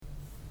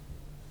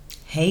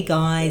Hey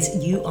guys,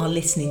 you are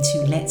listening to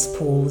Let's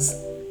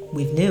Pause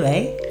with Nue.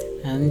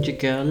 And your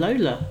girl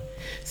Lola.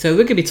 So, we're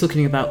going to be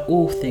talking about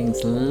all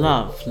things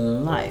love,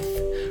 life,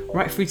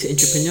 right through to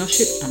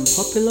entrepreneurship and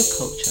popular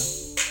culture.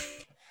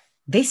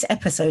 This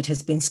episode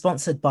has been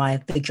sponsored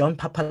by The John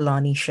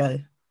Papalani Show.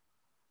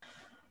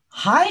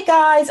 Hi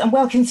guys, and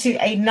welcome to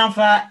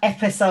another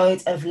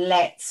episode of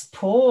Let's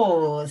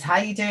Pause. How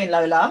you doing,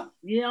 Lola?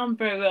 Yeah, I'm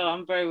very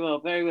well.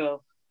 Very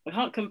well. I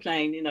can't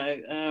complain,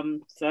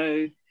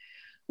 So,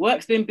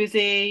 work's been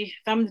busy,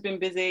 family's been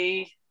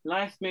busy,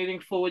 life's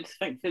moving forward.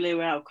 Thankfully,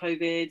 we're out of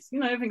COVID.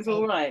 Everything's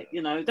all right.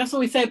 That's all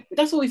we say.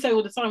 That's all we say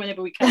all the time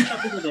whenever we catch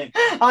up, isn't it?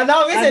 I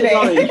know,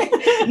 isn't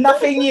it?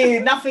 Nothing new.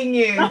 Nothing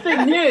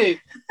new.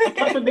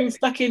 Apart from being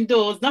stuck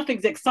indoors,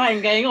 nothing's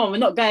exciting going on. We're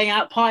not going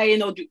out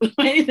partying or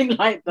anything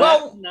like that.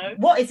 Well,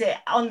 what is it?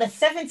 On the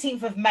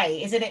 17th of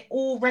May, isn't it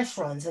all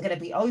restaurants are going to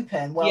be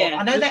open? Well, yeah,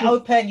 I know they're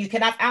open. You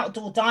can have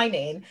outdoor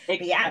dining, exactly.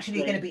 But you're actually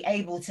going to be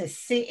able to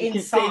sit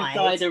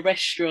inside a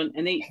restaurant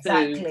and eat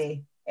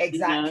food.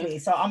 Exactly.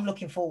 So I'm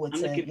looking forward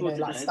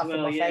to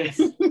stuffing my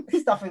face.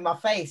 Stuffing my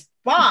face.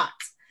 But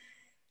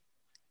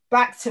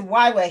back to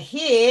why we're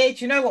here. Do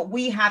you know what?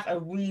 We have a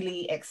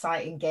really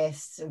exciting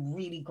guest, a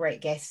really great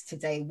guest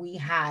today. We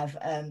have,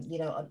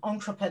 an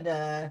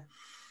entrepreneur.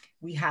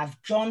 We have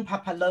John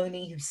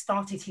Papaloni, who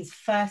started his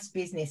first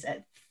business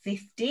at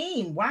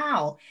 15.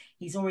 Wow.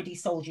 He's already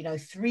sold,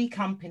 3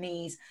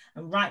 companies.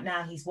 And right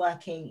now he's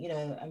working,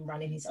 and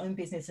running his own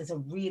business as a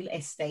real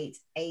estate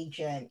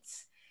agent.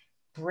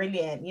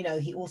 Brilliant.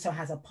 He also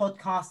has a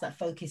podcast that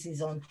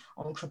focuses on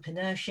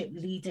entrepreneurship,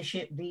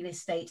 leadership, real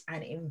estate,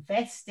 and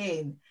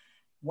investing.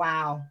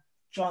 Wow.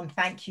 John,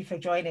 thank you for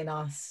joining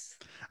us.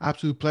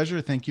 Absolute pleasure.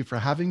 Thank you for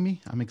having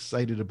me. I'm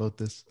excited about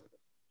this.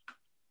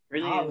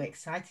 Brilliant. Oh,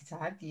 excited to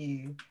have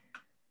you.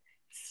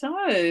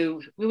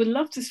 So we would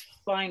love to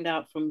find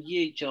out from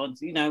you, John,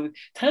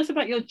 tell us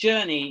about your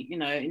journey,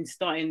 in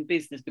starting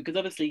business, because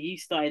obviously you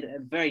started at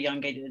a very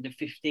young age, at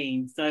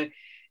 15. So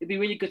it'd be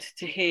really good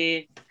to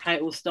hear how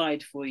it all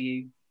started for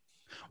you.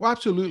 Well,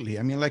 absolutely.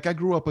 I mean, I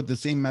grew up with the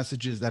same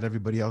messages that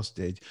everybody else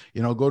did,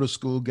 go to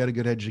school, get a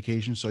good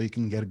education so you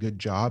can get a good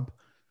job.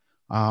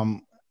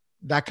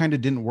 That kind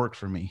of didn't work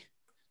for me.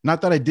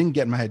 Not that I didn't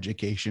get my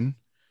education,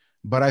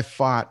 but I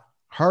fought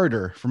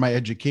harder for my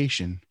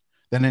education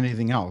than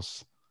anything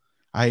else.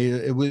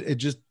 It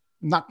just,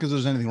 not because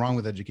there's anything wrong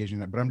with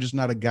education, but I'm just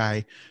not a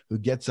guy who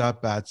gets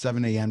up at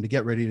 7 a.m. to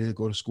get ready to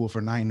go to school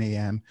for 9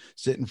 a.m.,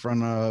 sit in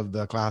front of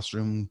the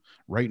classroom,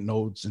 write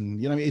notes.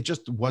 And, it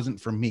just wasn't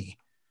for me.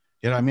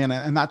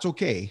 And that's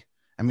okay.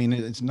 I mean,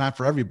 it's not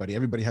for everybody.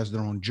 Everybody has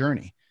their own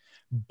journey.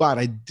 But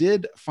I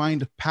did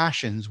find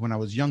passions when I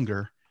was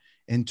younger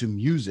into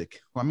music.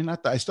 Well, I mean,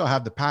 not that I still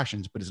have the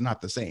passions, but it's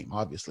not the same.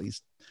 Obviously,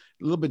 it's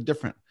a little bit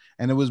different.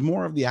 And it was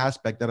more of the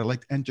aspect that I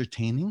liked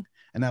entertaining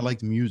and I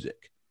liked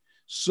music.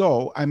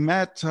 So I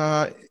met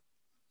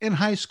in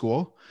high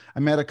school, I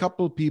met a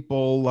couple of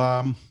people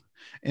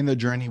in the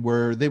journey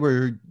where they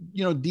were,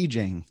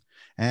 DJing,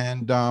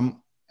 and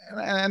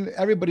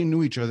everybody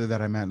knew each other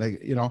that I met,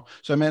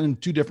 so I met in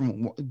two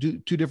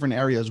different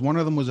areas. One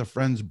of them was a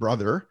friend's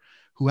brother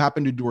who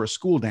happened to do a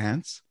school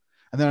dance.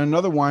 And then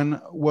another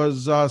one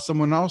was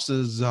someone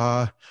else's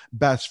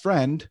best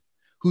friend,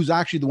 who's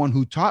actually the one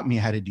who taught me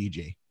how to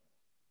DJ.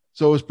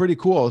 So it was pretty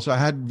cool. So I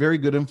had very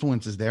good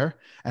influences there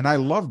and I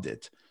loved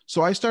it.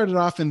 So I started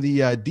off in the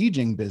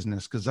DJing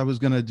business because I was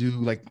going to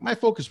do, my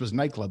focus was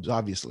nightclubs,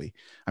 obviously.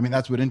 I mean,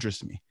 that's what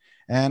interests me.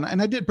 And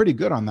I did pretty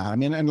good on that. I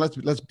mean, and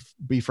let's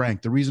be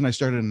frank. The reason I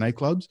started in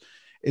nightclubs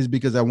is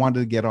because I wanted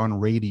to get on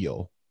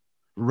radio.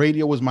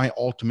 Radio was my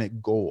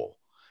ultimate goal.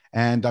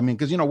 And I mean,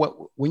 because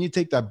when you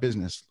take that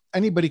business,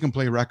 anybody can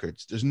play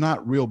records. There's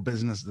not real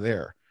business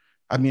there.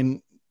 I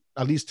mean,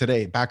 at least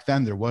today. Back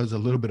then, there was a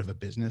little bit of a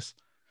business.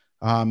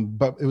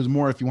 But it was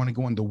more if you want to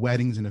go into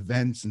weddings and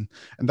events, and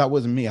that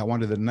wasn't me. I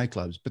wanted the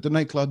nightclubs, but the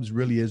nightclubs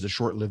really is a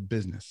short-lived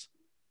business.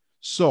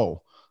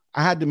 So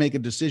I had to make a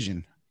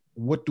decision.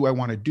 What do I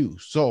want to do?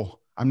 So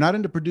I'm not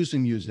into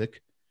producing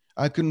music.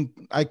 I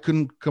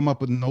couldn't come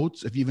up with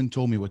notes if you even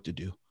told me what to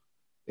do.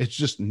 It's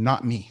just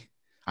not me.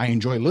 I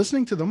enjoy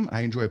listening to them.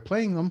 I enjoy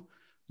playing them,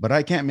 but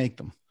I can't make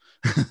them.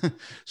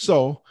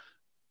 So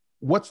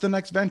what's the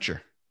next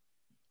venture?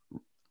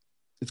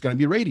 It's going to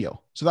be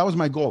radio. So that was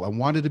my goal. I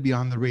wanted to be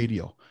on the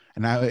radio,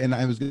 and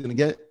I was going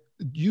to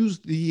use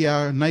the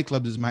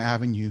nightclubs as my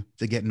avenue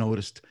to get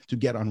noticed, to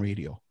get on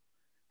radio.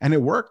 And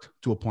it worked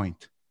to a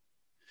point.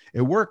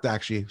 It worked,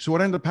 actually. So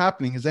what ended up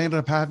happening is I ended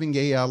up having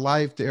a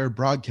live to air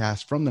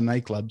broadcast from the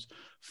nightclubs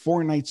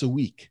 4 nights a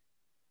week.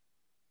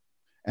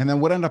 And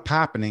then what ended up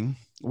happening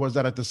was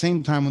that at the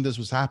same time when this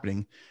was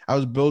happening, I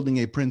was building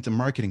a print and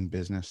marketing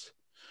business.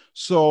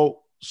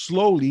 So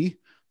slowly,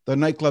 the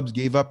nightclubs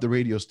gave up the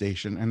radio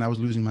station and I was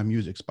losing my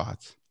music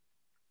spots.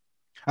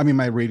 I mean,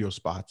 my radio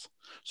spots.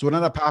 So what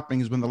ended up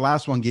happening is when the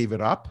last one gave it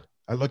up,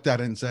 I looked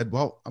at it and said,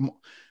 well,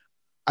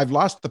 I've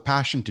lost the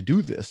passion to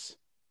do this.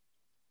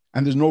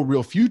 And there's no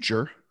real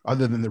future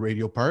other than the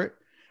radio part.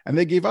 And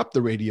they gave up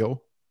the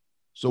radio.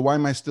 So why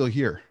am I still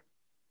here?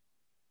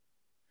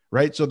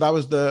 right? So that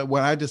was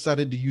when I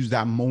decided to use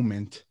that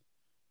moment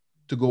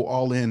to go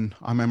all in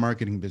on my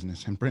marketing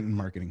business and print and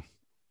marketing.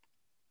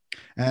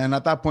 And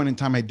at that point in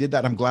time, I did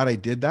that. I'm glad I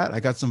did that. I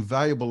got some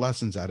valuable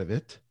lessons out of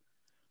it.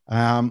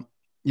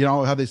 You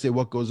know how they say,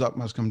 what goes up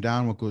must come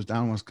down, what goes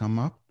down must come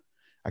up.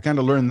 I kind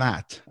of learned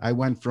that. I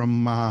went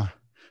from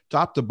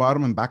top to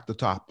bottom and back to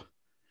top.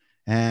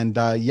 And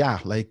yeah,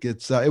 like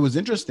it was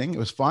interesting. It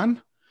was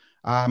fun.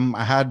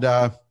 I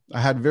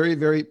had very,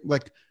 very,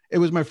 like, it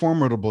was my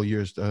formidable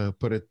years, to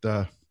put it,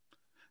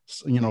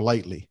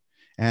 lightly.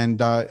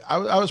 And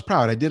I was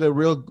proud. I did a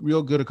real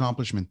good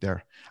accomplishment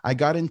there. I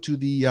got into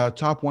the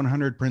top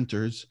 100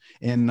 printers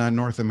in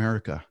North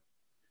America.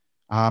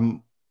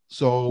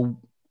 So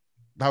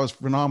that was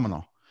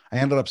phenomenal. I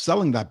ended up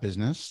selling that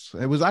business.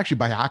 It was actually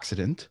by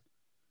accident.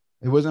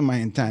 It wasn't my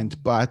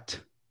intent, but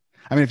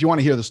I mean, if you want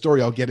to hear the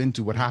story, I'll get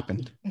into what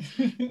happened.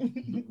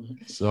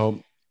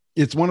 So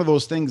it's one of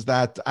those things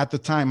that at the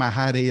time I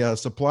had a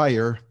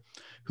supplier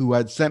who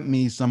had sent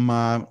me some,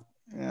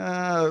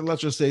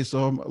 let's just say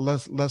so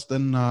less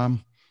than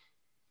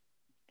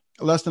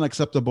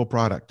acceptable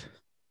product.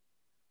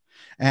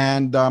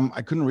 And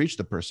I couldn't reach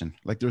the person.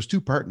 Like, there was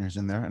 2 partners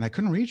in there and I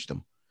couldn't reach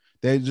them.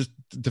 They just,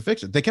 to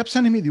fix it. They kept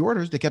sending me the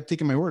orders. They kept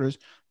taking my orders.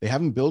 They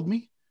haven't billed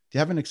me. They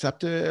haven't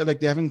accepted,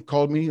 like, they haven't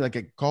called me. Like,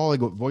 I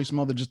go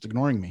voicemail. They're just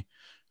ignoring me.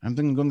 I'm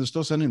thinking, they're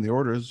still sending the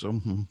orders. So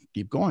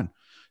keep going.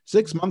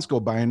 6 months go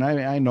by and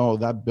I know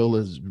that bill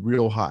is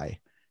real high.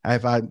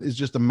 It's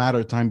just a matter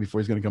of time before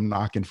he's going to come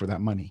knocking for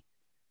that money.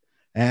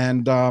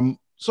 And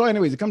so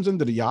anyways, it comes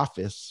into the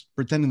office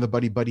pretending the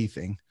buddy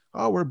thing.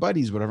 Oh, we're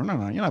buddies, whatever. No,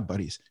 you're not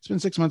buddies. It's been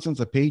 6 months since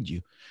I paid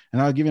you.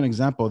 And I'll give you an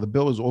example. The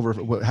bill is over.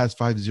 It has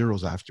 5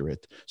 zeros after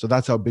it. So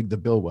that's how big the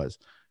bill was.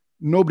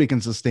 Nobody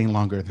can sustain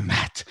longer than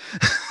that.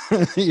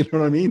 You know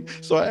what I mean?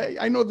 So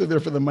I know that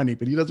they're for the money,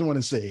 but he doesn't want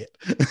to say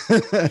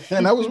it.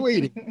 And I was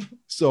waiting.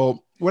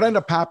 So what ended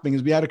up happening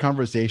is we had a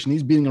conversation.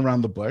 He's beating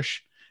around the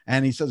bush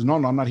and he says, no,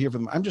 I'm not here for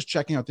them. I'm just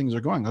checking how things are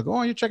going. I go,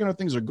 oh, you're checking how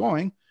things are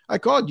going. I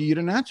called you. You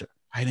didn't answer.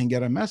 I didn't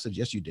get a message.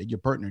 Yes, you did. Your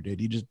partner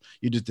did. You just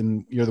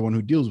didn't, you're the one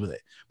who deals with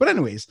it. But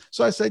anyways,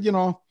 so I said, I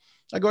know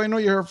you're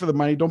here for the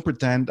money. Don't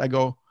pretend. I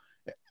go,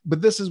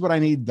 but this is what I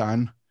need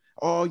done.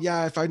 Oh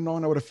yeah. If I'd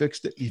known, I would have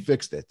fixed it. He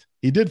fixed it.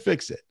 He did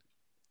fix it.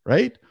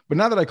 Right. But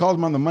now that I called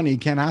him on the money, he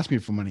can't ask me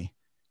for money.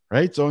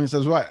 Right. So he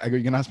says, what? I go,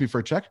 you can ask me for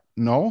a check?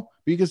 No,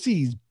 but you can see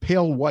he's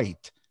pale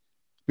white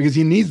because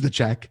he needs the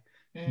check,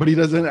 but he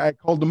doesn't. I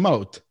called him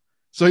out.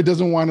 So he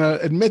doesn't want to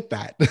admit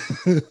that.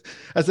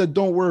 I said,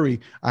 don't worry.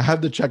 I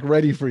had the check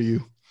ready for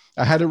you.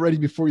 I had it ready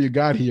before you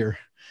got here.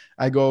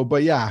 I go,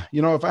 but yeah,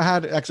 if I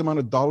had X amount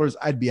of dollars,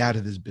 I'd be out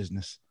of this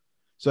business.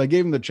 So I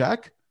gave him the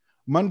check.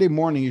 Monday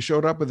morning, he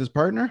showed up with his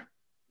partner.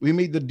 We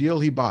made the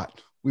deal. He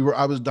bought.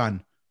 I was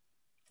done.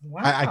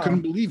 Wow. I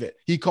couldn't believe it.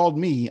 He called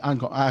me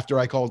after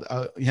I called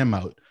him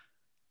out.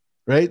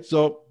 Right.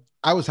 So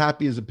I was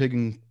happy as a pig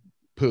in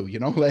poo,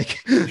 like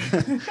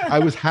I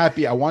was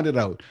happy. I wanted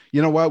out.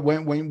 You know what?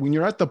 When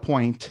you're at the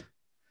point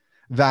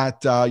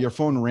that your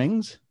phone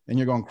rings and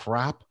you're going,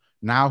 crap,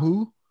 now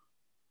who?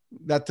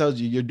 That tells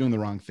you you're doing the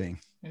wrong thing.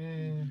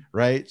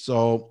 Right.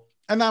 So,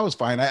 and that was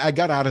fine. I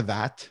got out of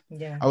that.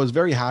 Yeah. I was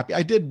very happy.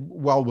 I did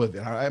well with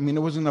it. I mean,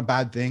 it wasn't a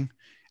bad thing.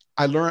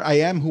 I learned I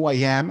am who I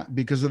am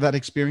because of that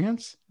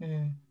experience.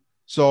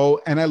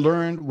 So, and I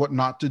learned what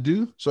not to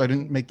do. So I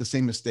didn't make the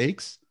same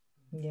mistakes.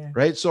 Yeah.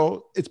 Right.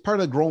 So it's part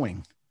of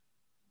growing.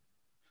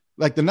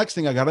 Like the next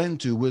thing I got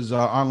into was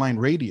online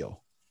radio.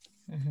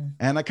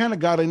 And I kind of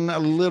got in a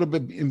little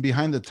bit in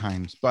behind the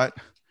times, but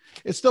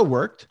it still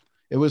worked.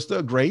 It was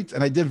still great.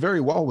 And I did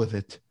very well with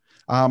it.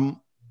 And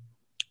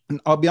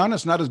I'll be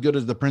honest, not as good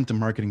as the print and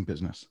marketing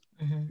business,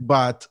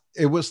 but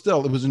it was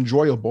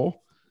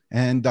enjoyable.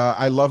 And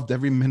I loved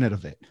every minute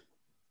of it.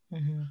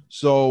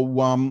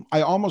 So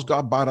I almost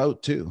got bought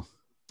out too.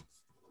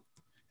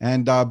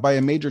 And by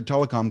a major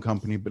telecom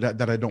company, but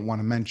that I don't want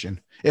to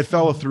mention. It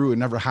fell through. It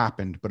never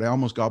happened, but I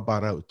almost got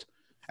bought out.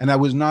 And I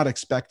was not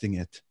expecting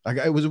it.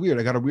 It was weird.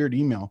 I got a weird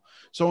email.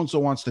 So-and-so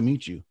wants to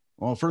meet you.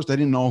 Well, first, I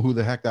didn't know who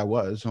the heck that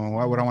was. So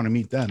why would I want to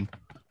meet them?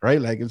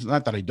 Right? Like, it's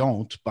not that I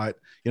don't, but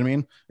you know what I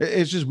mean?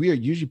 It's just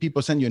weird. Usually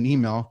people send you an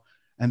email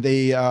and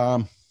they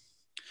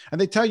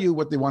tell you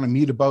what they want to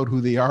meet about,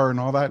 who they are and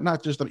all that.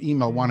 Not just an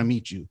email, want to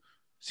meet you.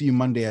 See you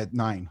Monday at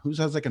 9. Who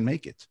says I can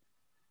make it?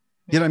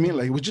 You know what I mean?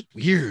 Like, it was just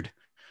weird.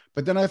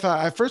 But then I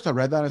thought, at first I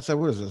read that and I said,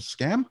 what is this, a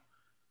scam?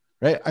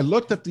 Right? I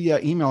looked at the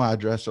email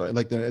address,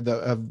 like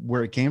the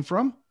where it came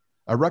from.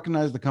 I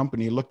recognized the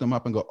company, looked them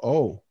up and go,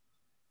 oh,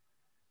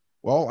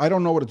 well, I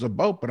don't know what it's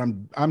about, but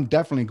I'm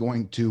definitely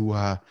going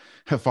to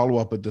follow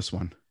up with this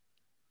one.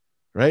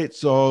 Right?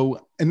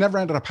 So it never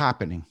ended up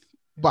happening,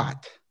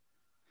 but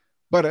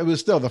it was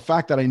still the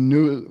fact that I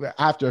knew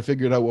after I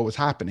figured out what was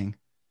happening.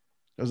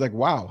 I was like,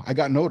 wow, I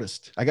got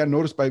noticed. I got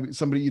noticed by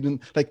somebody you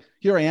didn't like.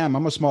 Here I am.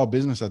 I'm a small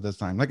business at this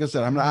time. Like I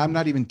said, I'm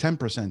not even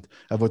 10%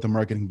 of what the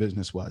marketing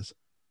business was.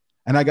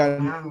 And I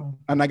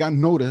got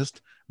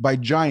noticed by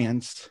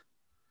giants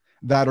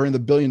that are in the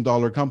 $1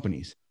 billion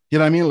companies. You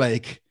know what I mean?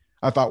 Like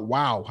I thought,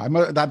 wow,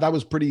 that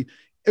was pretty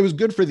it was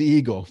good for the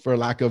ego, for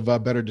lack of a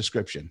better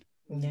description.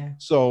 Yeah.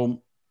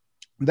 So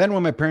then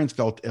when my parents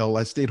felt ill,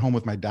 I stayed home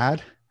with my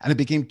dad, and it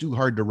became too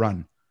hard to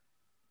run.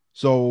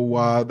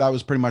 So that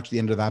was pretty much the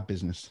end of that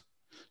business.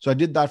 So I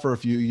did that for a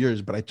few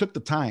years, but I took the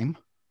time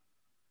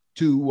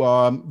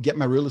to get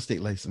my real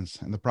estate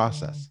license in the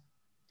process.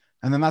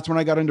 And then that's when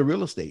I got into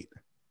real estate.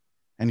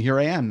 And here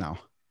I am now.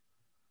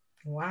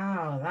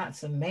 Wow,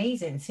 that's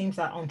amazing. It seems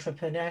like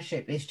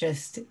entrepreneurship is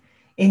just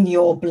in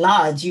your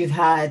blood. You've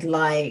had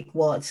like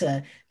what,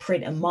 a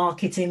print and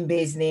marketing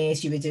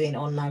business, you were doing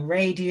online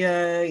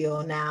radio,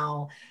 you're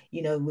now,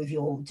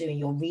 with doing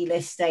your real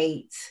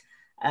estate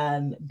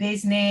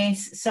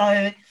business.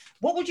 So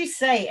what would you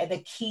say are the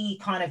key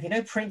kind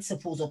of,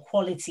 principles or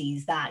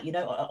qualities that, an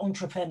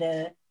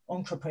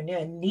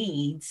entrepreneur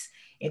needs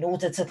in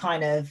order to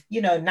kind of,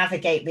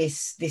 navigate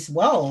this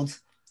world,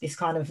 this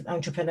kind of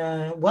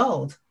entrepreneur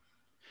world?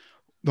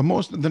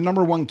 The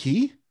number one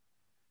key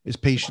is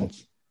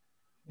patience.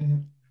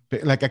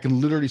 Mm-hmm. Like I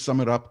can literally sum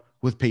it up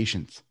with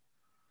patience,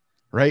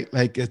 right?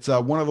 Like it's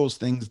one of those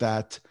things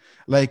that,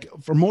 like,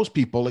 for most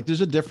people, like there's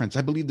a difference.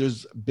 I believe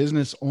there's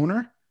business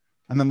owner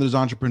and then there's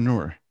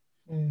entrepreneur.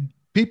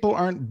 People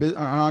aren't an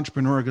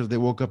entrepreneur because they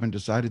woke up and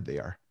decided they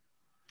are.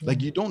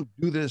 Like, you don't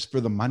do this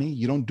for the money.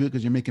 You don't do it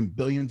because you're making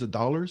billions of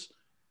dollars.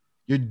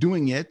 You're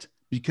doing it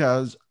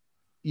because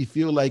you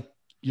feel like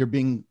you're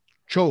being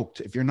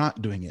choked if you're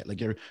not doing it. Like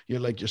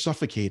you're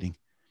suffocating.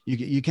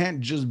 You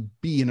can't just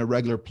be in a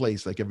regular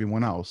place like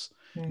everyone else,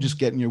 just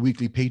getting your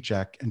weekly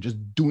paycheck and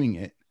just doing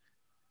it,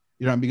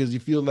 because you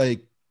feel like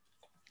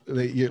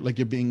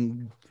you're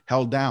being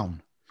held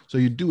down. So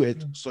you do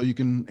it so you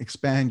can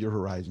expand your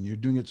horizon. You're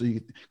doing it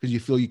because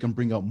you feel you can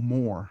bring out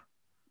more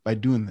by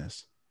doing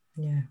this.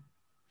 Yeah.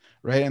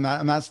 Right. And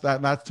that's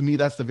to me,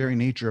 that's the very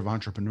nature of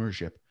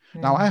entrepreneurship.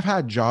 Now, I've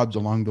had jobs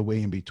along the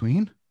way in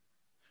between,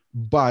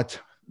 but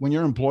when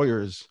your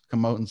employers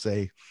come out and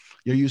say,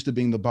 you're used to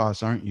being the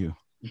boss, aren't you?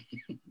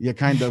 You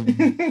kind of,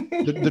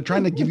 they're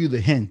trying to give you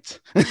the hint.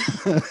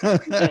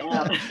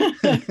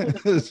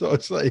 So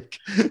it's like,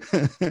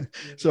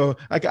 so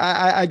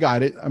I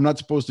got it. I'm not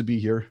supposed to be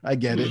here. I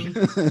get it.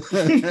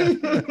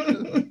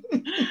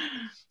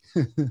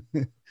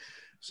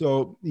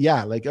 So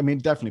yeah, like, I mean,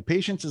 definitely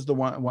patience is the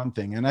one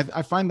thing. And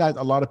I find that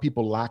a lot of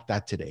people lack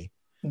that today.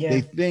 Yeah.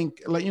 They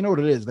think, like, you know what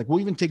it is? Like, we'll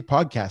even take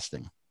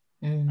podcasting.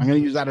 I'm going to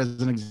use that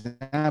as an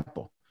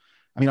example.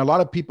 I mean, a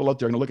lot of people out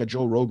there are going to look at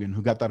Joe Rogan,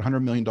 who got that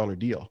 $100 million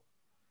deal.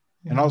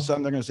 And all of a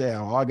sudden they're going to say,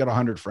 oh, I got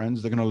 100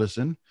 friends. They're going to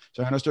listen.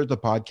 So I'm going to start the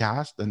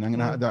podcast, and I'm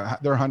going to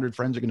have their 100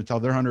 friends are going to tell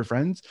their 100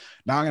 friends.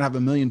 Now I'm going to have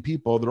 1 million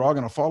people. They're all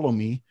going to follow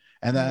me.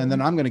 And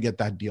then I'm going to get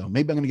that deal.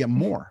 Maybe I'm going to get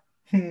more.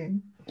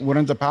 What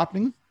ends up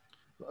happening?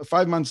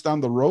 5 months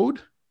down the road,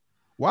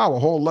 wow, a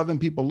whole 11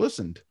 people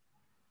listened.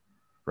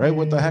 Right?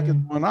 What the heck is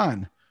going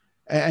on?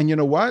 And you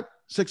know what?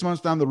 6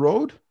 months down the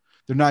road,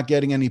 they're not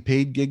getting any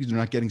paid gigs. They're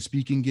not getting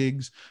speaking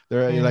gigs.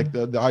 They're like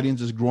the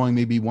audience is growing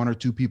maybe 1 or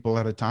 2 people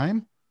at a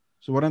time.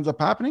 So what ends up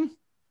happening?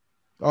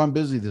 Oh, I'm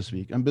busy this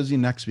week. I'm busy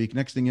next week.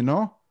 Next thing you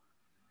know,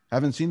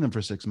 haven't seen them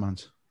for 6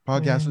 months.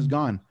 Podcast is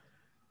gone.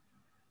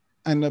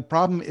 And the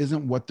problem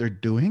isn't what they're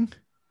doing.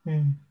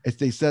 It's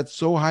they set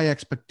so high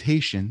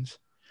expectations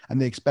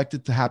and they expect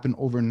it to happen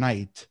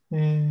overnight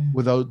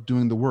without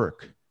doing the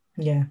work.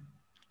 Yeah.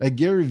 Like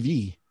Gary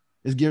Vee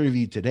is Gary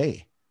Vee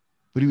today,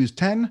 but he was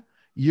 10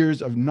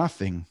 years of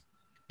nothing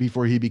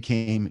before he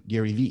became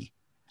Gary Vee.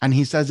 And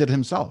he says it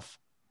himself.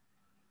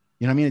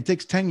 You know what I mean? It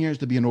takes 10 years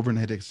to be an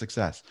overnight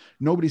success.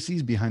 Nobody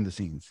sees behind the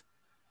scenes.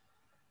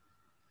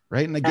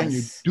 Right? And again,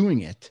 you're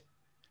doing it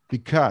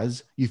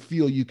because you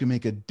feel you can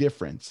make a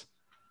difference.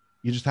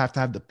 You just have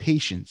to have the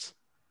patience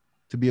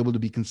to be able to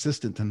be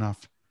consistent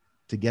enough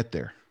to get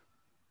there.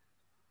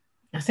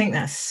 I think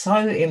that's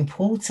so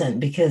important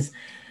because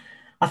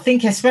I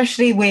think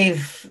especially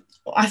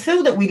I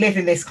feel that we live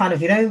in this kind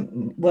of,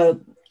 we're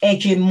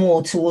edging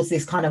more towards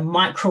this kind of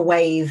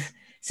microwave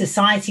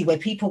society where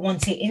people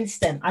want it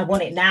instant. I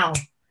want it now.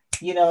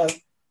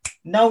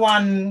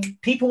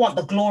 People want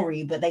the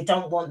glory, but they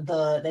don't want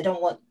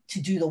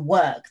to do the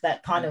work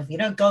that kind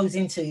of, goes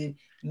into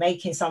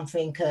making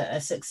something a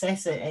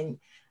success.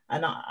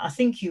 And I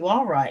think you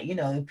are right.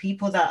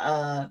 People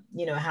that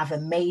have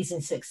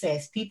amazing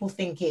success, people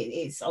think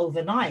it's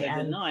overnight.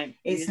 And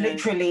it's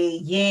literally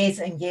years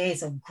and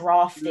years of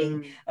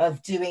grafting,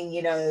 of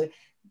doing,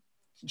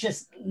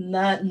 just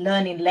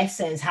learning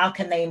lessons. How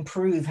can they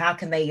improve? How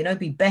can they,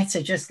 be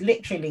better? Just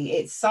literally,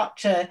 it's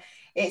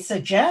a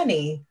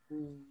journey.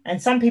 And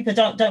some people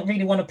don't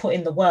really want to put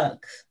in the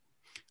work.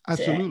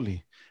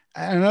 Absolutely.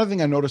 And another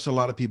thing I notice a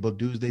lot of people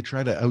do is they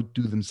try to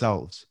outdo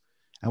themselves.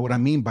 And what I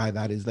mean by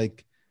that is,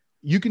 like,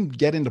 you can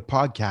get into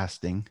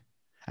podcasting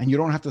and you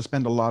don't have to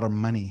spend a lot of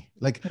money.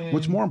 Like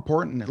what's more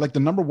important, like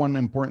the number one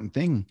important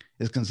thing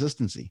is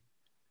consistency.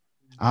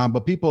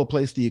 But people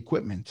place the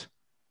equipment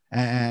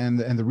and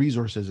the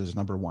resources as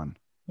number one.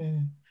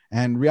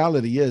 And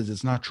reality is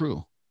it's not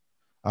true.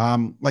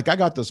 Like I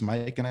got this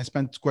mic and I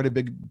spent quite a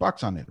big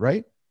bucks on it.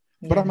 Right.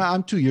 But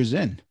I'm 2 years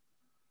in,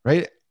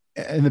 right?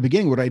 In the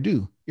beginning, what I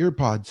do,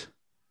 earpods,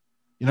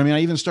 You know what I mean?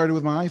 I even started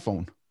with my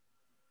iPhone.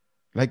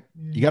 Like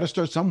you got to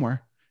start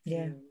somewhere.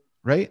 Yeah.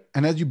 Right.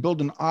 And as you build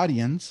an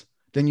audience,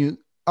 then you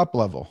up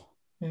level.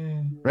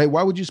 Right.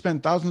 Why would you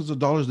spend thousands of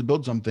dollars to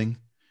build something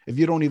if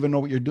you don't even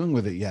know what you're doing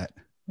with it yet?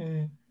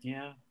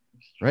 Yeah.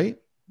 Right.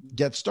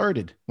 Get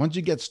started. Once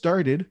you get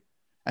started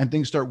and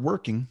things start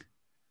working,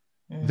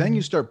 then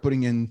you start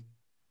putting in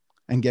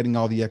and getting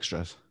all the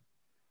extras.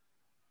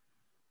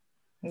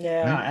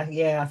 Yeah, right?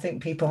 Yeah, I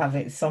think people have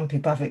it. Some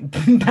people have it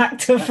back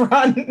to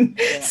front,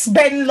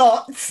 spend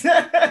lots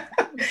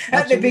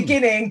at the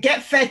beginning,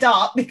 get fed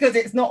up because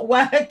it's not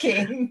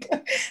working,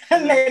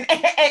 and then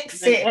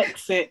exit.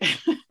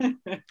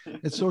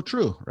 It's so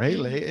true, right?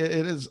 Like,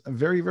 it is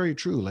very, very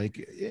true. Like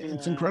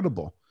it's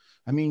incredible.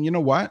 I mean, you know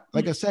what?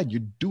 Like I said,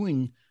 you're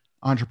doing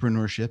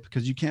entrepreneurship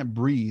because you can't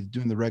breathe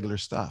doing the regular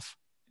stuff.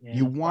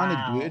 You want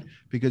to do it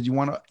because you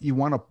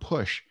want to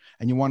push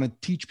and you want to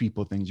teach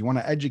people things. You want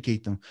to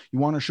educate them. You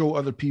want to show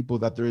other people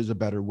that there is a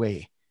better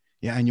way.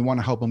 Yeah. And you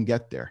want to help them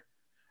get there.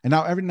 And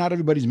now not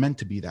everybody's meant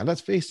to be that. Let's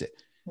face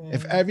it.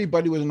 If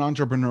everybody was an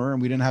entrepreneur and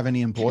we didn't have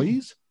any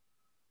employees,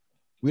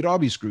 we'd all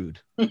be screwed.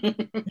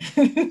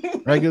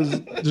 Right?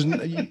 Because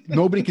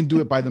nobody can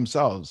do it by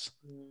themselves.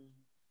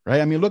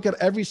 Right? I mean, look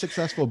at every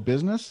successful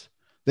business.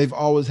 They've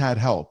always had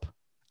help.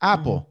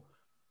 Apple.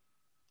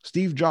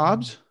 Steve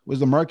Jobs was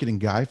the marketing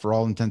guy for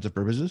all intents and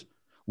purposes.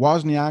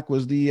 Wozniak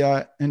was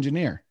the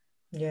engineer.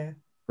 Yeah.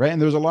 Right.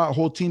 And there's a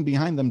whole team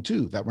behind them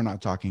too that we're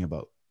not talking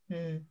about.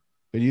 But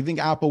do you think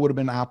Apple would have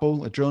been Apple,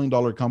 $1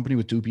 trillion company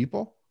with 2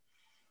 people?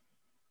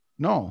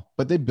 No,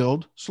 but they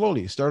build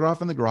slowly. Start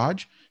off in the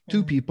garage,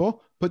 2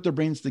 people, put their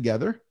brains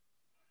together,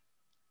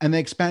 and they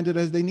expanded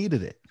as they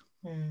needed it.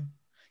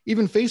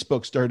 Even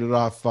Facebook started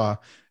off,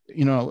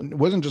 it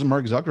wasn't just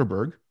Mark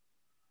Zuckerberg.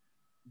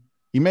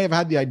 He may have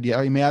had the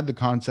idea, he may have the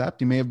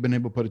concept, he may have been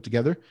able to put it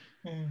together,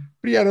 but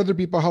he had other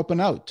people helping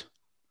out.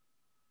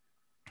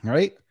 All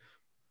right.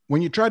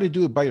 When you try to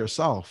do it by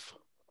yourself,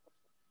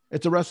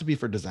 it's a recipe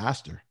for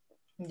disaster.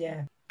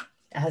 Yeah.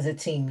 As a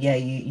team,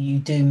 you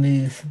do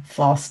move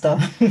faster.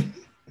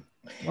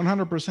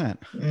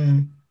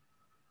 100%.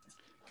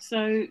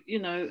 So,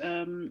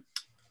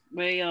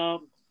 we are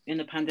in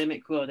a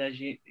pandemic world, as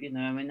you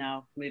know, we're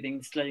now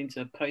moving slowly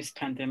into a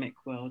post-pandemic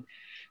world.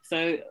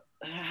 So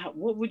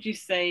what would you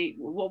say,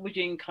 what would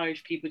you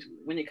encourage people to,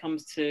 when it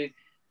comes to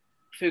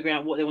figuring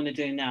out what they want to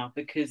do now?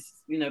 Because,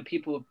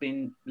 people have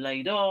been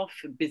laid off,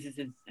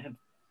 businesses have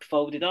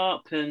folded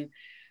up, and,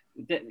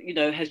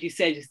 as you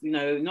said,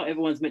 not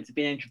everyone's meant to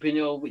be an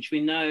entrepreneur, which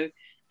we know.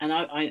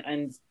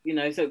 And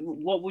so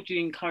what would you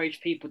encourage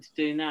people to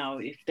do now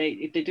if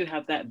they do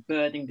have that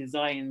burning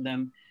desire in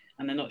them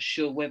and they're not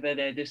sure whether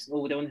they're just, they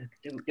want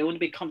to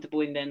be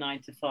comfortable in their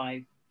 9 to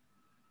 5?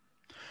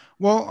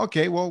 Well,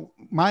 okay. Well,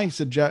 my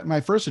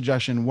first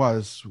suggestion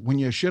was when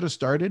you should have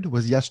started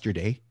was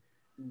yesterday,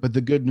 but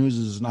the good news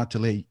is not too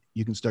late.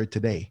 You can start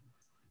today,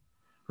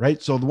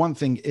 right? So the one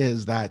thing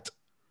is that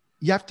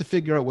you have to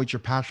figure out what you're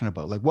passionate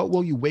about. Like, what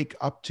will you wake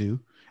up to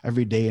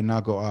every day and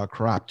not go,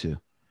 crap to?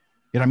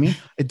 You know what I mean?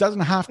 It doesn't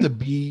have to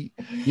be,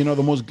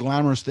 the most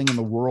glamorous thing in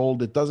the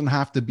world. It doesn't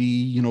have to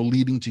be,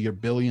 leading to your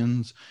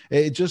billions.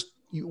 It just,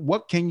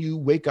 what can you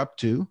wake up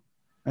to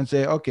and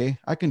say, okay,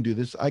 I can do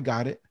this. I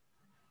got it.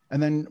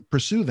 And then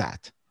pursue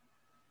that,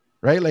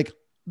 right? Like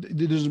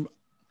there's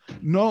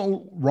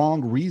no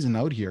wrong reason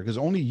out here because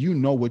only you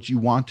know what you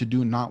want to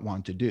do and not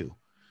want to do.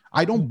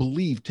 I don't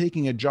believe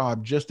taking a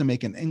job just to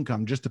make an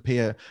income, just to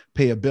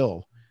pay a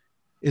bill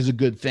is a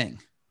good thing.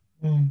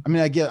 I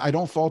mean, I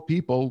don't fault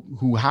people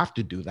who have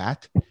to do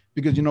that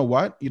because you know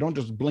what? You don't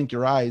just blink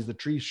your eyes, the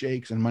tree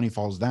shakes and money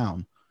falls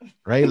down,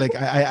 right? Like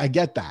I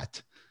get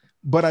that.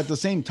 But at the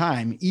same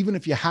time, even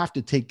if you have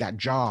to take that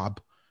job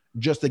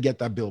just to get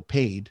that bill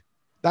paid,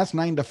 that's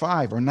 9 to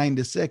 5 or 9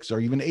 to 6 or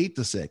even 8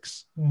 to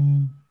 6.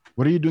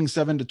 What are you doing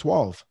 7 to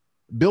 12?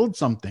 Build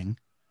something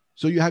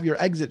so you have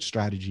your exit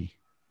strategy,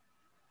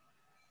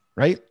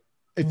 right?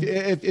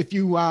 If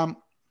you're going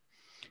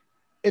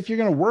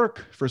to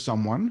work for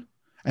someone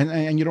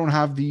and you don't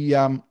have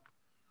the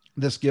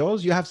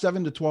skills, you have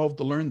 7 to 12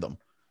 to learn them.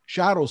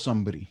 Shadow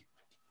somebody.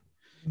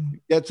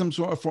 Get some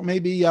sort of,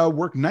 maybe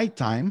work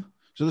nighttime.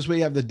 So this way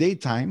you have the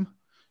daytime.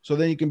 So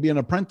then you can be an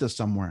apprentice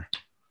somewhere.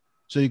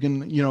 So you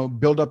can,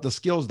 build up the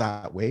skills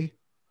that way.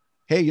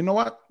 Hey, you know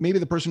what? Maybe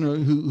the person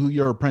who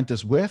you're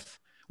apprentice with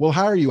will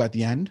hire you at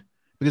the end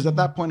because at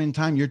that point in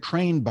time, you're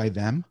trained by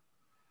them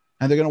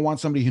and they're going to want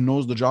somebody who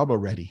knows the job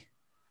already.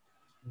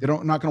 They're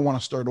not going to want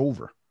to start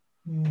over.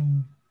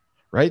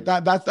 Right?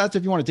 That's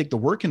if you want to take the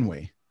working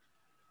way,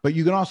 but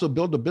you can also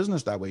build a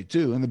business that way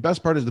too. And the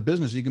best part is the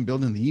business you can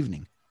build in the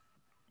evening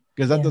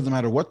because that doesn't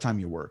matter what time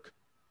you work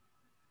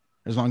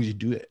as long as you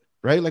do it.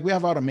 Right? Like we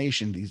have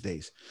automation these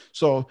days.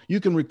 So you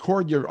can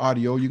record your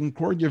audio, you can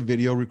record your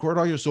video, record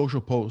all your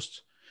social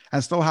posts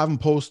and still have them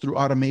post through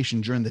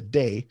automation during the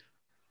day.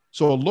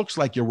 So it looks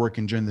like you're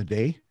working during the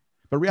day,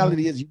 but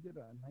reality is you did it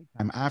at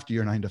nighttime after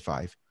your 9 to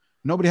 5.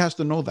 Nobody has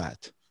to know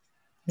that.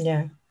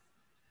 Yeah.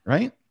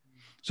 Right?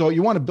 So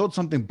you want to build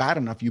something bad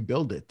enough, you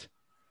build it.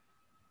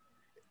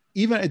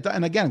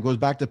 and again, it goes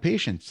back to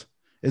patience.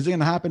 Is it going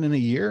to happen in a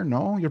year?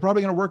 No, you're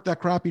probably going to work that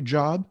crappy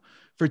job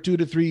for 2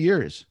 to 3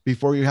 years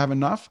before you have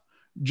enough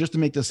just to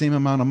make the same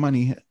amount of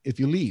money if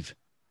you leave.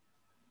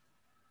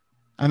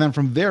 And then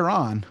from there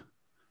on,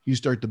 you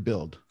start to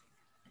build.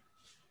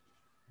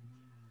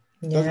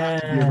 It doesn't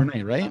have to be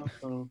overnight, right?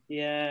 Powerful.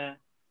 Yeah.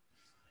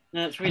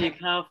 No, it's really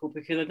powerful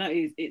because I know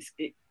you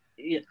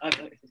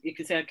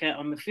can say, okay,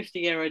 I'm a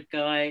 50-year-old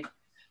guy.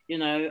 You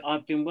know,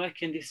 I've been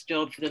working this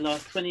job for the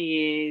last 20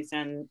 years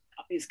and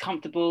it's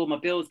comfortable. My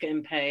bill's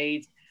getting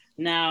paid.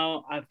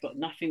 Now I've got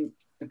nothing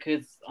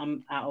because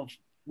I'm out of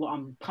what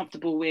I'm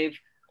comfortable with.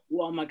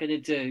 What am I going to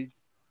do?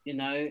 You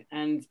know,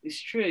 and it's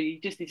true.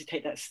 You just need to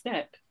take that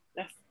step.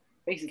 That's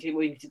basically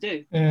what you need to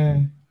do.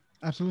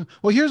 Absolutely.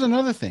 Well, here's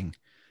another thing.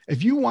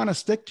 If you want to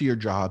stick to your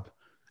job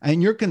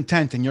and you're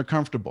content and you're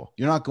comfortable,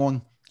 you're not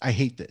going, I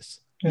hate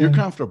this. You're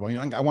comfortable.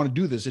 You're like, I want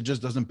to do this. It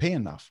just doesn't pay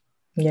enough.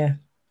 Yeah.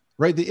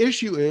 Right. The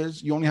issue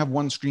is you only have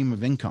one stream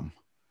of income.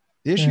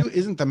 The issue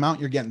isn't the amount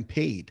you're getting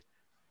paid,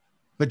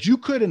 but you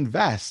could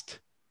invest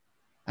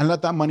and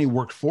let that money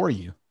work for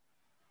you.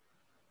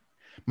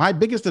 My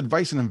biggest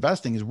advice in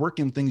investing is work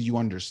in things you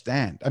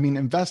understand. I mean,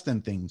 invest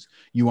in things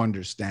you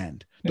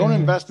understand. Don't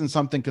invest in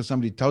something because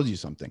somebody tells you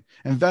something.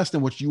 Invest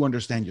in what you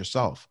understand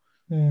yourself.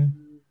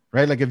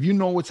 Right? Like if you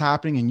know what's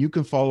happening and you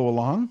can follow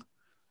along,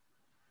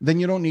 then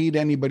you don't need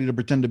anybody to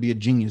pretend to be a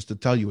genius to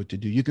tell you what to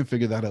do. You can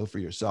figure that out for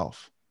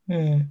yourself.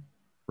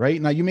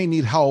 Right? Now, you may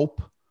need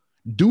help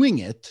doing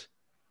it.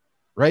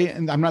 Right?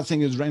 And I'm not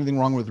saying there's anything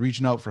wrong with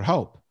reaching out for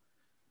help,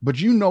 but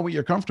you know what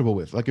you're comfortable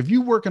with. Like if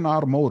you work in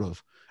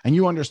automotive and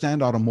you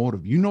understand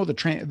automotive, you know the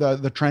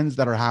trends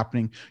that are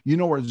happening, you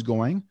know where it's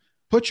going,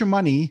 put your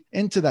money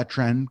into that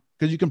trend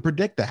because you can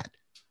predict that.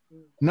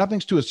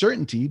 Nothing's to a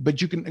certainty,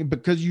 but you can,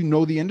 because you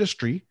know the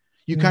industry,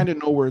 you kind of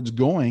know where it's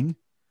going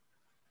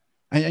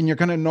and you're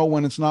going to know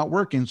when it's not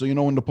working. So you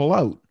know when to pull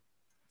out.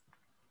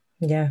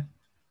 Yeah.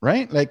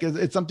 Right? Like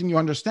it's something you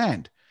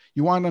understand.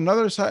 You want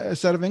another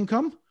set of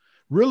income?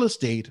 Real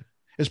estate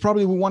is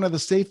probably one of the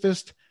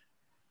safest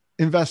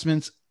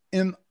investments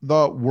in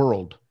the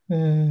world.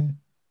 And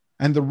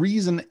the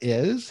reason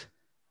is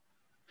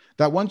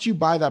that once you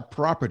buy that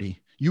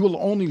property, you will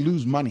only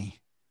lose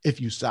money if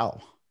you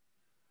sell.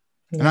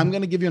 And I'm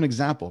going to give you an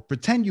example.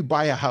 Pretend you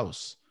buy a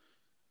house.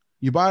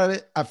 You bought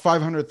it at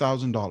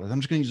 $500,000.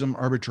 I'm just going to use some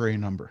arbitrary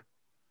number.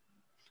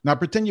 Now,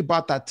 pretend you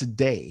bought that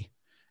today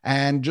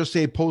and just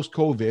say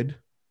post-COVID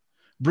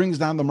brings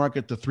down the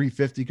market to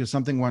 350 because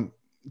something went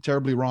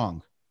terribly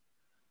wrong.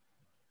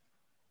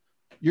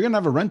 You're going to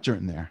have a renter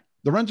in there.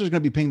 The renter is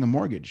going to be paying the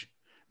mortgage.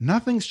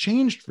 Nothing's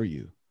changed for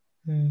you.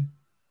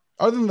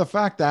 Other than the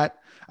fact that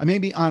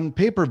maybe on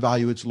paper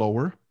value, it's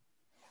lower,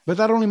 but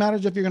that only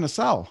matters if you're going to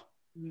sell.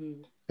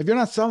 If you're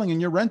not selling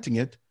and you're renting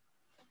it,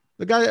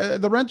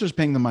 the renter's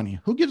paying the money.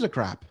 Who gives a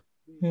crap?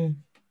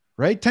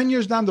 Right? 10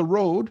 years down the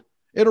road,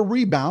 it'll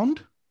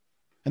rebound.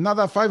 And now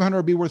that 500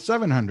 will be worth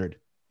 700.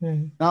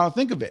 Now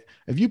think of it.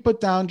 If you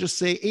put down, just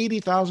say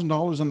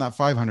 $80,000 on that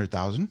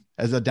 500,000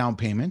 as a down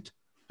payment,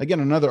 again,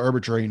 another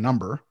arbitrary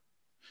number.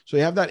 So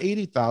you have that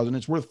 80,000,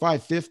 it's worth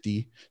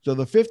 550. So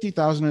the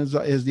 50,000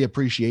 is the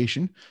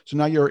appreciation. So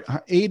now your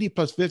 80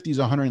 plus 50 is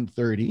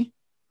 130.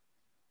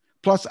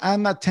 Plus,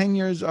 and that 10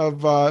 years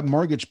of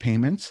mortgage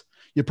payments,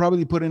 you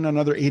probably put in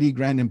another 80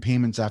 grand in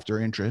payments after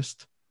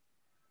interest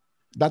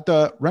that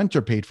the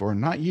renter paid for,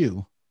 not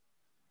you.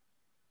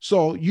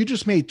 So you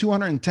just made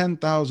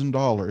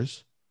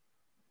 $210,000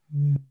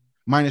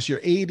 minus your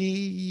 80,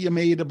 you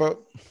made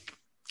about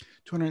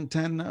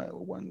 210,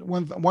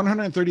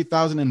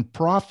 130,000 in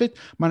profit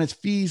minus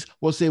fees.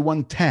 We'll say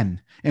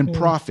 110 in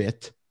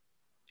profit.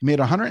 You made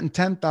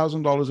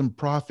 $110,000 in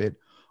profit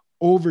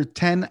over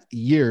 10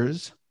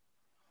 years.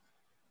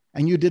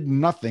 And you did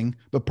nothing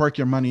but park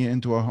your money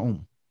into a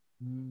home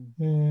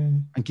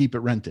and keep it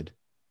rented.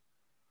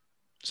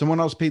 Someone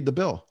else paid the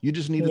bill. You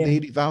just needed the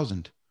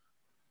 80,000.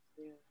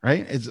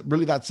 Right? It's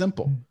really that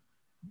simple.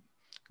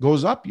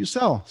 Goes up, you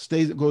sell.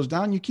 Goes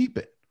down, you keep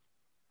it.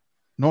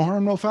 No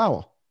harm, no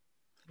foul.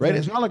 Right?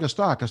 It's not like a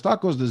stock. A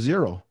stock goes to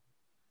zero.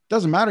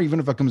 Doesn't matter even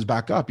if it comes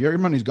back up. Your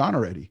money's gone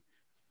already.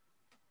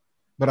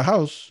 But a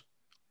house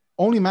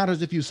only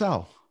matters if you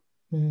sell.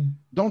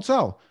 Don't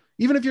sell.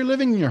 Even if you're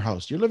living in your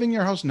house, you're living in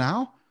your house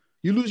now,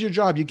 you lose your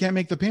job, you can't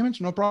make the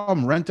payments, no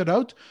problem. Rent it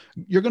out.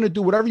 You're going to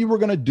do whatever you were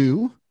going to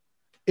do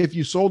if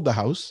you sold the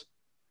house.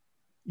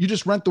 You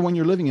just rent the one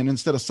you're living in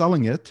instead of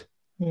selling it.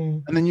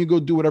 And then you go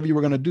do whatever you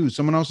were going to do.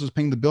 Someone else is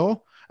paying the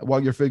bill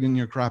while you're figuring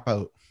your crap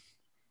out.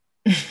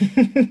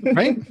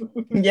 Right?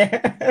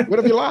 Yeah. What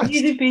have you lost?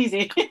 Easy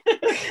peasy.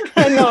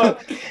 I know.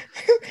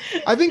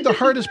 I think the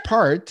hardest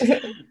part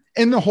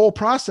in the whole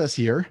process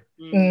here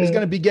is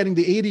going to be getting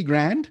the 80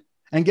 grand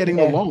and getting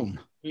the loan.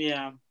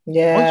 Yeah. Once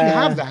you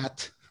have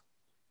that,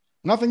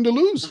 nothing to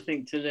lose.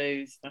 Nothing to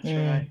lose. That's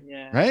right.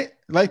 Yeah. Right?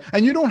 Like,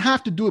 and you don't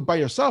have to do it by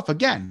yourself.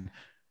 Again,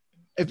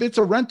 if it's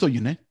a rental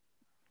unit,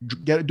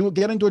 get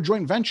into a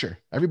joint venture.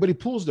 Everybody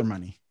pools their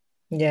money.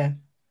 Yeah.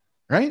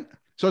 Right?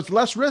 So it's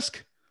less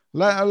risk,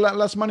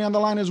 less money on the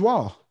line as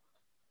well.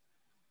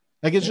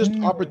 Like it's just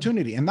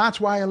opportunity. And that's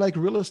why I like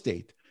real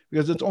estate,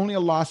 because it's only a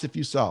loss if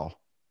you sell.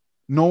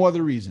 No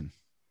other reason.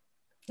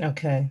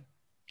 Okay.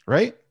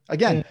 Right?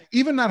 Again,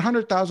 even that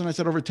 100,000 I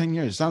said over 10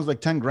 years, sounds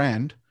like 10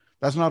 grand.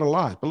 That's not a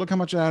lot, but look how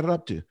much it added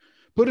up to.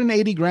 Put an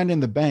 80 grand in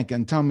the bank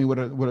and tell me what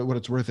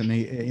it's worth in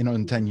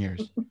 10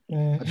 years.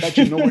 I bet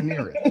you nowhere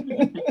near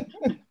it.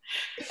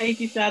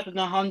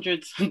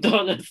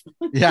 $80,000.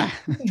 Yeah.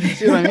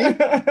 See what I mean?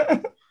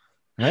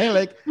 Right?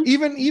 Like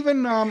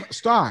even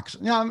stocks.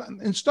 Now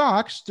in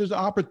stocks, there's an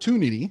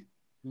opportunity.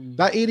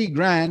 That 80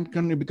 grand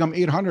can become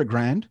 800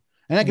 grand.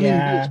 And that can even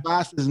be as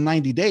fast as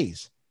 90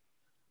 days.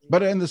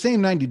 But in the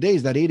same 90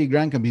 days, that 80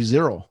 grand can be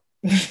zero.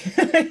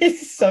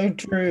 It's so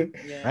true.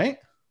 Right?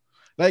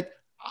 Like,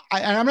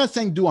 I'm not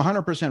saying do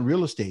 100%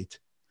 real estate,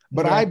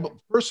 but I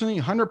personally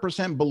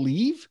 100%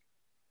 believe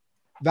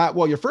that,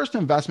 well, your first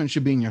investment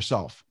should be in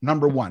yourself.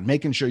 Number one,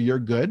 making sure you're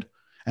good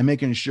and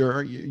making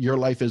sure your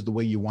life is the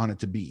way you want it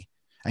to be.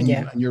 And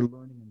you're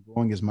learning and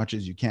growing as much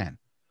as you can.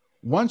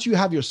 Once you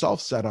have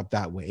yourself set up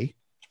that way,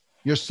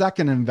 your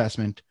second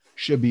investment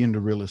should be into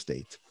real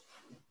estate.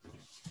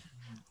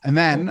 And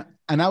then,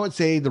 and I would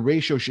say the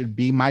ratio should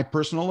be, my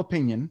personal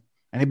opinion,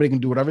 anybody can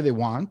do whatever they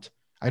want.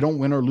 I don't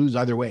win or lose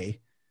either way.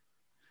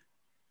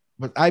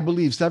 But I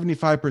believe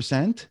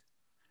 75%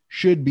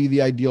 should be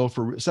the ideal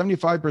for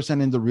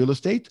 75% into real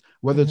estate,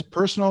 whether it's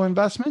personal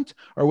investment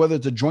or whether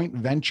it's a joint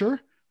venture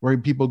where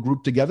people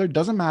group together.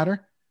 Doesn't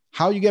matter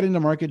how you get in the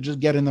market, just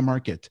get in the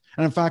market.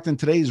 And in fact, in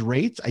today's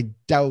rates, I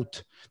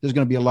doubt there's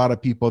going to be a lot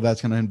of people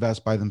that's going to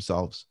invest by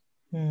themselves.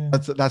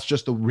 That's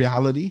just the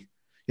reality.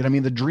 You know what I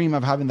mean? The dream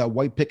of having that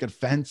white picket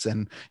fence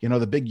and,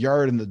 the big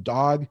yard and the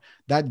dog,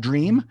 that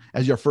dream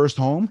as your first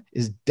home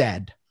is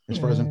dead as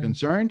far as I'm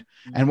concerned.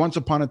 And once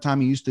upon a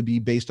time, it used to be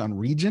based on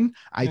region.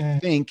 I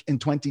think in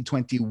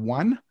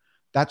 2021,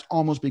 that's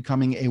almost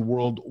becoming a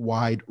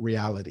worldwide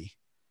reality.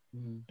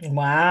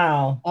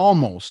 Wow.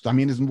 Almost. I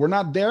mean, we're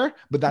not there,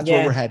 but that's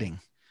where we're heading.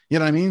 You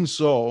know what I mean?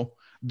 So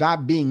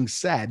that being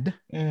said,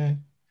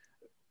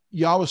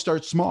 you always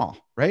start small,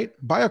 right?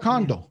 Buy a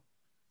condo.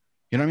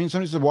 You know what I mean?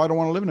 Somebody said, well, I don't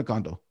want to live in a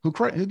condo. Who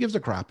gives a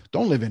crap?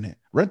 Don't live in it.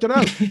 Rent it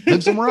out.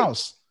 Live somewhere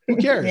else. Who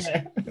cares?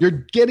 You're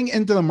getting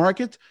into the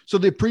market. So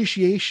the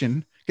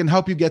appreciation can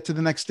help you get to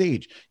the next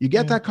stage. You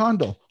get that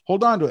condo,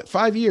 hold on to it.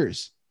 5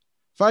 years.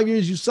 5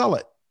 years, you sell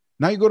it.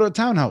 Now you go to a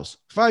townhouse.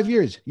 5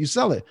 years, you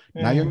sell it.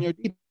 Now you're in your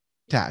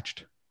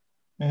detached.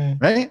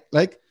 Right?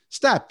 Like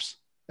steps.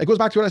 It goes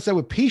back to what I said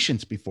with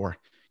patience before.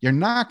 You're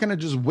not going to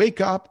just wake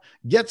up,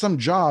 get some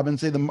job and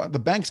say the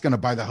bank's going to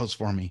buy the house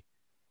for me.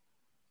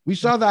 We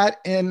saw that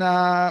in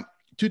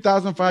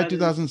 2005,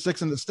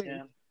 2006 in the States.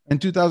 Yeah. In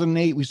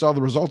 2008, we saw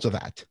the results of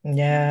that.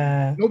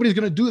 Yeah. Nobody's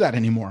going to do that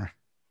anymore.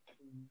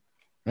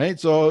 Right?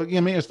 So, I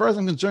mean, as far as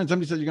I'm concerned,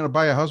 somebody says you're going to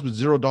buy a house with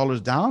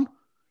 $0 down.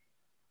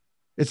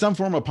 It's some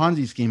form of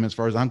Ponzi scheme as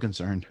far as I'm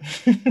concerned.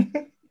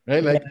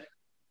 Right? Like,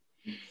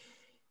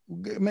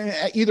 I mean,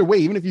 either way,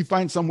 even if you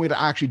find some way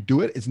to actually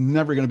do it, it's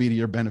never going to be to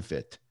your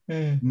benefit.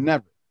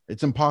 Never.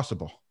 It's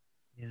impossible.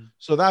 Yeah.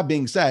 So that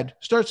being said,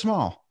 start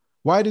small.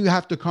 Why do you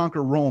have to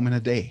conquer Rome in a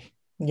day?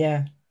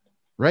 Yeah.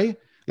 Right?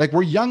 Like,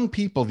 we're young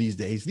people these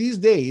days. These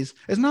days,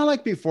 it's not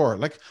like before.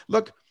 Like,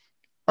 look,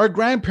 our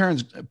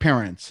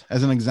parents,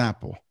 as an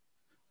example,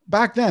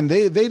 back then,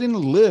 they didn't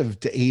live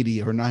to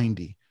 80 or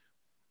 90.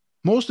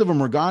 Most of them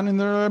were gone in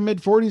their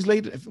mid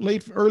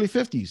 40s, early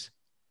 50s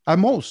at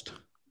most.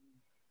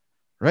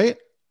 Right?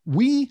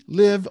 We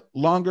live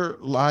longer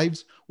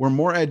lives. We're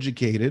more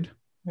educated.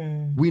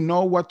 We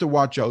know what to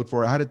watch out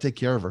for, how to take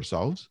care of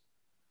ourselves.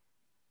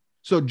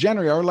 So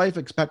generally, our life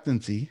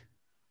expectancy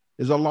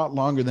is a lot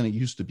longer than it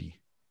used to be.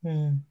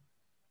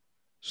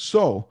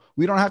 So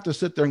we don't have to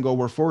sit there and go,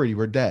 we're 40,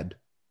 we're dead.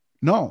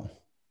 No.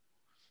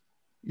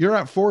 You're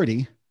at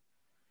 40.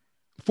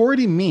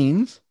 40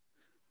 means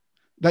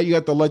that you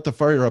have to light the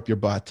fire up your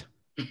butt.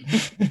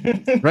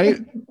 Right?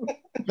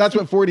 That's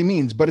what 40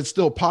 means, but it's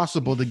still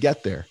possible to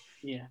get there.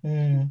 Yeah.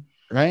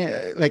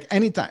 Right? Like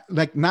anytime,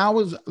 like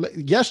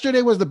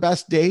yesterday was the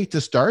best day to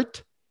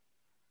start.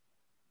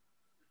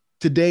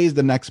 Today is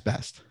the next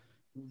best.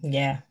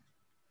 Yeah.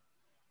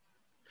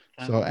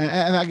 So,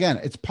 and again,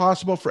 it's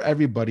possible for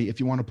everybody if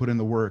you want to put in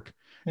the work.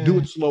 Do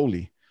it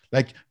slowly.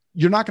 Like,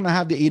 you're not going to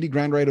have the 80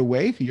 grand right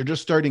away. You're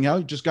just starting out.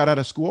 You just got out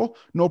of school.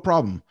 No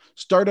problem.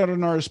 Start out an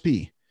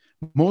RSP.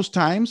 Most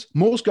times,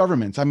 most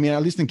governments, I mean,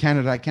 at least in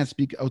Canada, I can't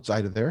speak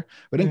outside of there,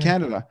 but in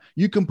Canada,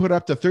 you can put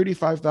up to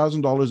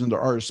 $35,000 into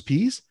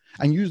RSPs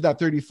and use that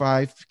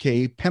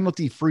 $35K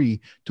penalty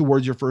free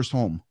towards your first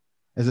home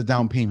as a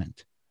down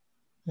payment.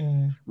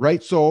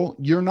 Right? So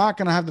you're not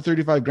going to have the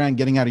 35 grand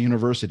getting out of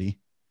university.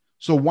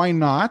 So why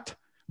not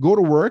go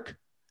to work,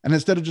 and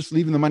instead of just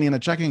leaving the money in a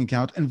checking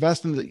account,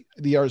 invest in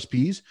the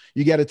RSPs.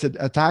 You get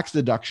a tax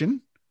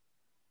deduction.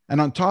 And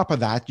on top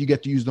of that, you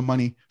get to use the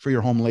money for your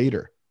home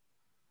later.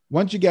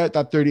 Once you get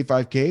that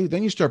 35K,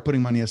 then you start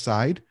putting money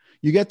aside.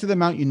 You get to the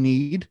amount you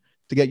need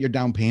to get your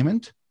down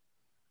payment.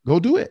 Go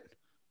do it.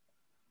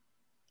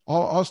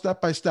 All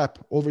step by step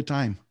over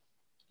time.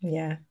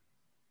 Yeah.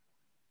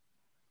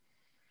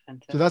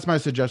 So that's my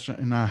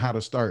suggestion on how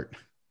to start.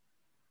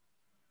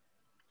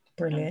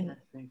 Brilliant.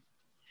 Fantastic.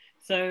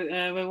 So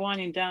we're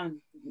winding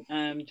down,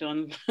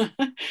 John.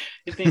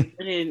 It's been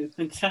brilliant. It's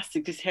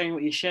fantastic just hearing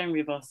what you're sharing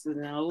with us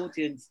and our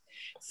audience.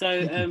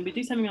 So we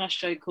do something on our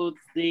show called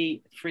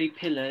the 3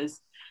 pillars.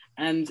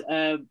 And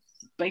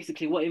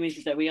basically what it means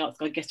is that we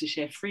ask our guests to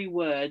share 3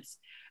 words,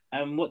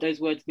 what those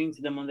words mean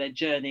to them on their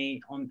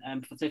journey.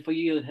 So for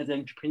you as an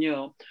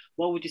entrepreneur,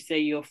 what would you say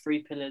your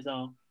 3 pillars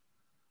are?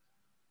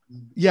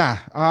 Yeah.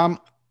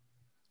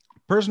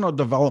 Personal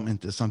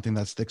development is something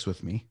that sticks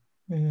with me.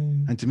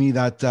 And to me,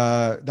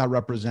 that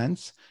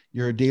represents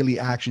your daily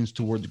actions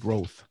towards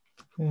growth,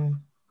 right?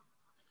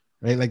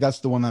 Like that's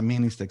the one that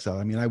mainly sticks out.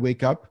 I mean, I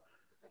wake up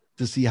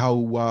to see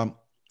how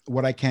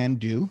what I can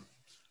do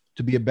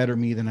to be a better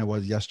me than I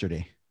was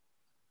yesterday.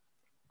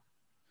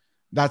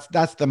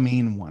 That's the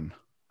main one.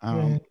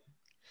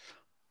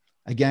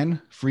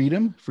 Again,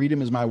 freedom.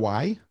 Freedom is my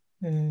why,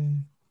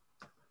 and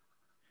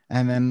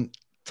then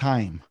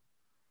time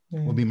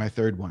will be my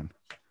 3rd one.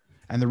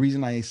 And the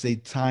reason I say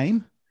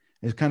time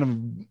is kind of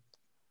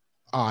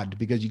odd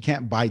because you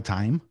can't buy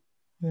time,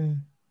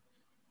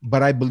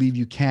 but I believe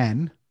you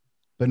can,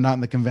 but not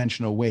in the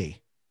conventional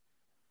way.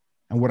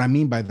 And what I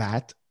mean by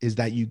that is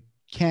that you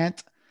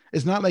can't,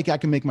 it's not like I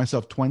can make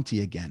myself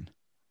 20 again.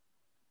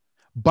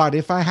 But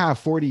if I have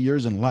 40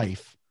 years in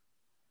life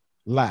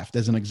left,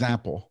 as an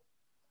example,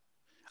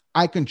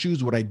 I can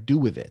choose what I do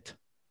with it.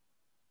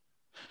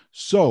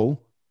 So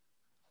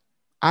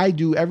I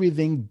do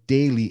everything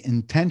daily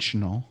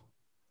intentional.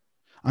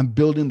 I'm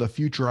building the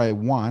future I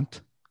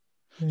want,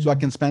 so I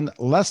can spend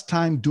less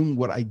time doing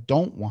what I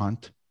don't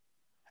want,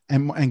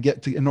 and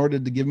get to, in order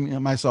to give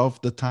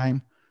myself the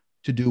time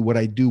to do what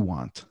I do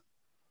want.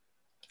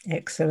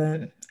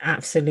 Excellent.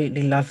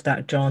 Absolutely love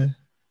that, John.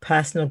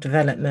 Personal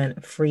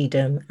development,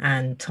 freedom,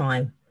 and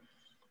time.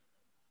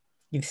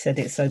 You've said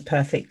it so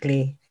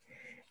perfectly.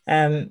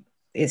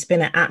 It's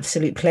been an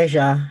absolute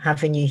pleasure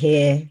having you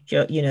here,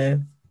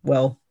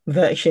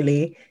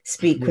 virtually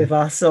speak with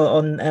us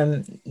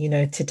on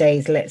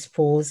today's Let's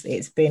Pause.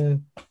 It's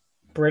been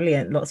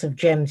brilliant. Lots of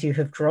gems you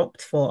have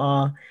dropped for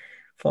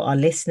our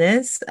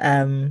listeners.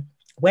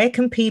 Where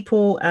can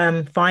people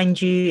find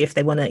you if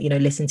they want to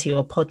listen to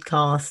your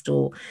podcast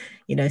or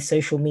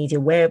social media?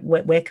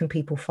 Where can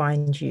people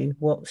find you?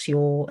 What's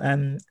your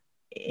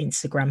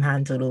Instagram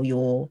handle or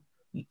your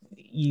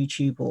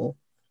YouTube? Or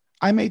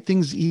I made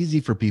things easy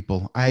for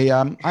people. I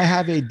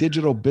have a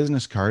digital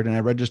business card and I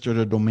registered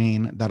a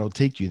domain that'll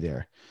take you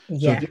there.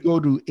 So if you go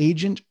to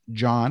Agent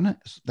John,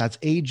 that's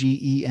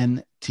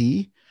AGENT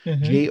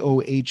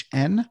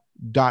JOHN.ca,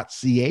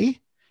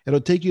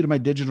 it'll take you to my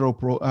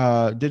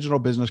digital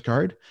business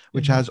card,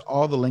 which has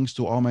all the links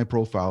to all my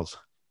profiles.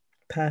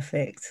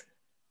 Perfect.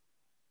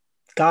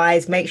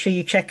 Guys, make sure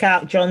you check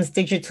out John's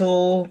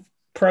digital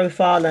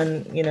profile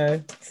and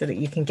so that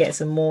you can get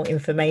some more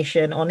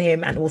information on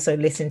him and also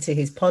listen to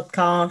his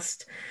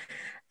podcast.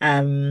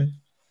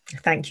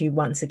 Thank you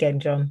once again,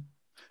 John.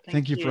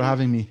 Thank you for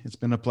having me. It's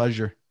been a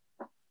pleasure.